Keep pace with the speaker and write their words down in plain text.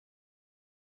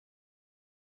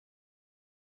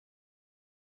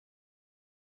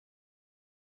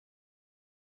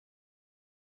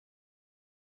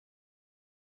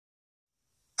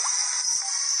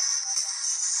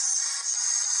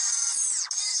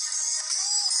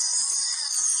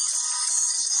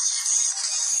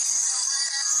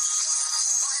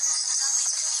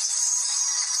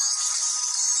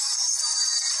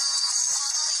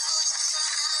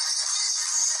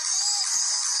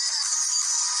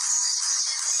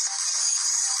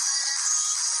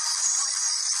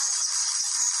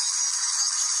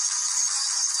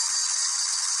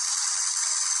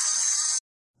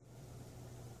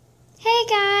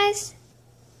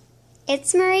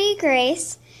it's Marie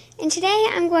Grace, and today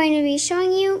I'm going to be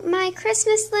showing you my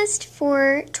Christmas list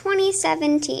for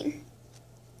 2017.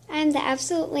 I'm the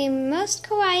absolutely most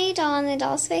kawaii doll in the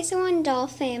Doll Space and One doll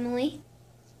family.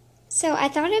 So I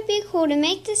thought it'd be cool to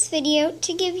make this video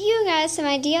to give you guys some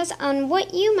ideas on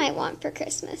what you might want for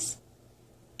Christmas.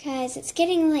 Guys, it's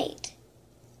getting late.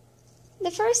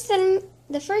 The first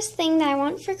thing that I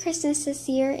want for Christmas this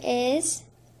year is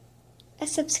a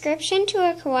subscription to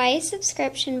a kawaii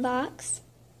subscription box.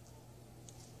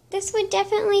 This would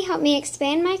definitely help me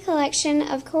expand my collection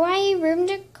of kawaii room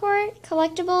decor,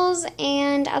 collectibles,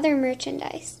 and other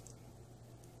merchandise.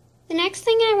 The next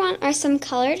thing I want are some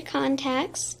colored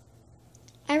contacts.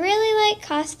 I really like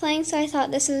cosplaying, so I thought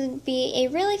this would be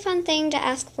a really fun thing to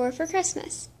ask for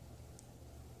Christmas.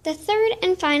 The third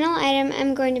and final item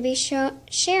I'm going to be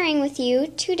sharing with you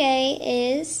today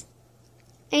is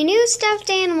a new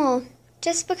stuffed animal,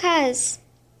 just because.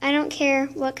 I don't care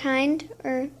what kind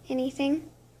or anything.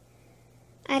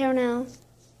 I don't know.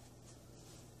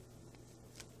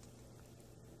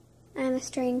 I'm a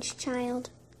strange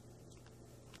child.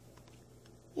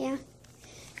 Yeah.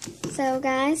 So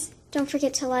guys, don't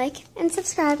forget to like and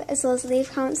subscribe, as well as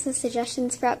leave comments and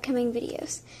suggestions for upcoming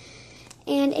videos.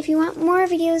 And if you want more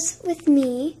videos with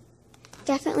me,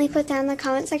 definitely put that in the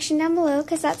comment section down below,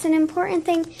 because that's an important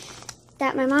thing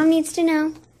that my mom needs to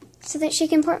know so that she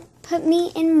can put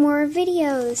me in more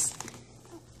videos.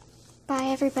 Bye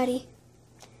everybody.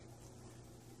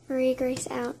 Marie Grace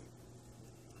out.